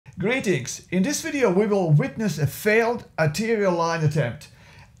Greetings! In this video we will witness a failed arterial line attempt.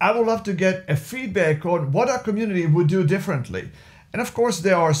 I would love to get a feedback on what our community would do differently. And of course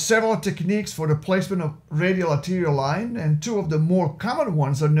there are several techniques for the placement of radial arterial line, and two of the more common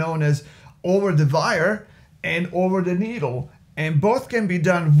ones are known as over the wire and over the needle, and both can be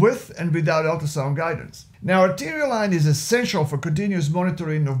done with and without ultrasound guidance. Now, arterial line is essential for continuous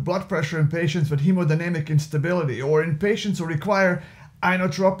monitoring of blood pressure in patients with hemodynamic instability or in patients who require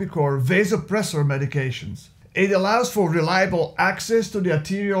inotropic or vasopressor medications. It allows for reliable access to the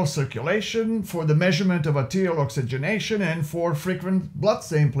arterial circulation, for the measurement of arterial oxygenation, and for frequent blood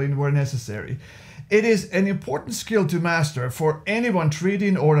sampling where necessary. It is an important skill to master for anyone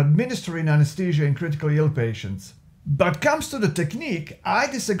treating or administering anesthesia in critically ill patients. But comes to the technique, I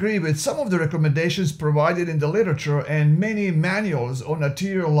disagree with some of the recommendations provided in the literature and many manuals on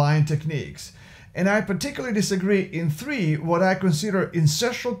arterial line techniques. And I particularly disagree in three what I consider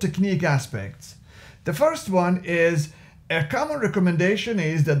insertional technique aspects. The first one is, a common recommendation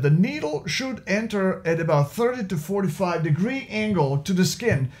is that the needle should enter at about 30 to 45 degree angle to the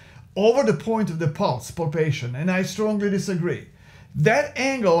skin over the point of the pulse palpation, and I strongly disagree. That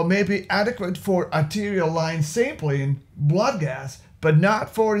angle may be adequate for arterial line sampling blood gas, but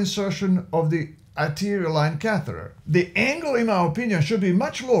not for insertion of the arterial line catheter. The angle, in my opinion, should be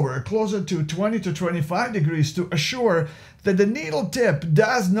much lower, closer to 20 to 25 degrees, to assure that the needle tip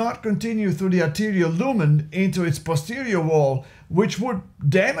does not continue through the arterial lumen into its posterior wall, which would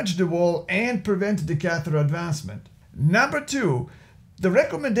damage the wall and prevent the catheter advancement. Number two, the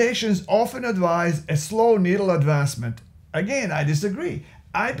recommendations often advise a slow needle advancement. Again, I disagree.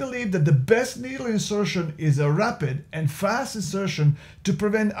 I believe that the best needle insertion is a rapid and fast insertion to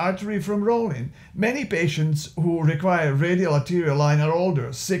prevent artery from rolling. Many patients who require radial arterial line are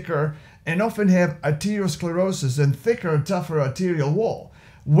older, sicker, and often have arteriosclerosis and thicker, tougher arterial wall,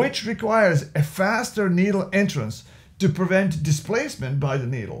 which requires a faster needle entrance to prevent displacement by the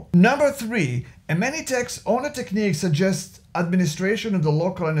needle. Number three, and many texts on the technique suggest administration of the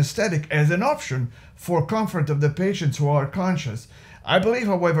local anesthetic as an option for comfort of the patients who are conscious. I believe,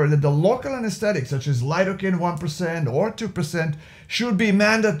 however, that the local anesthetic, such as lidocaine 1% or 2%, should be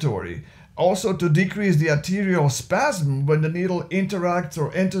mandatory. Also, to decrease the arterial spasm when the needle interacts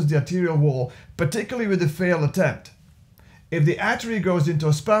or enters the arterial wall, particularly with a failed attempt. If the artery goes into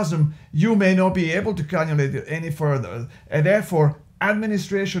a spasm, you may not be able to cannulate it any further, and therefore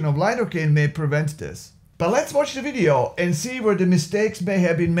administration of lidocaine may prevent this. But let's watch the video and see where the mistakes may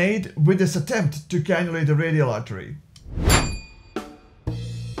have been made with this attempt to cannulate the radial artery.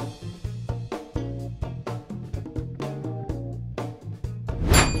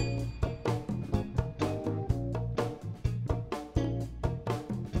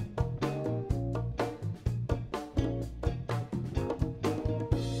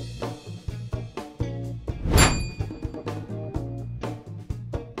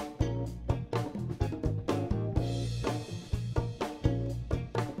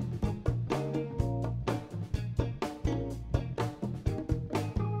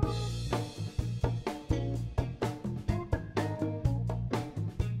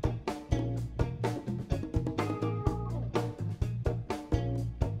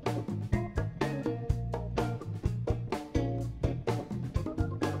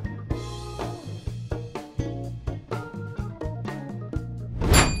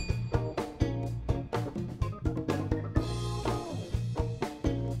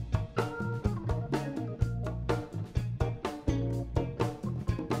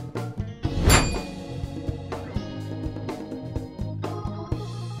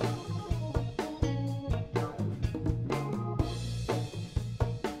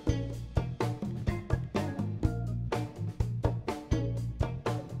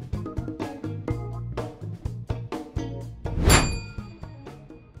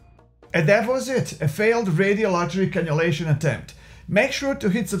 And that was it, a failed radial artery cannulation attempt. Make sure to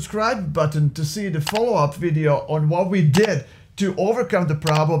hit subscribe button to see the follow-up video on what we did to overcome the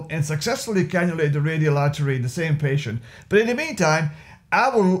problem and successfully cannulate the radial artery in the same patient. But in the meantime,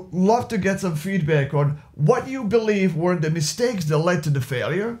 I would love to get some feedback on what you believe were the mistakes that led to the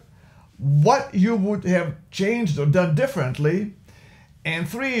failure, what you would have changed or done differently, and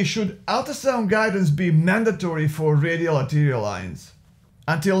three, should ultrasound guidance be mandatory for radial arterial lines?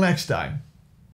 Until next time.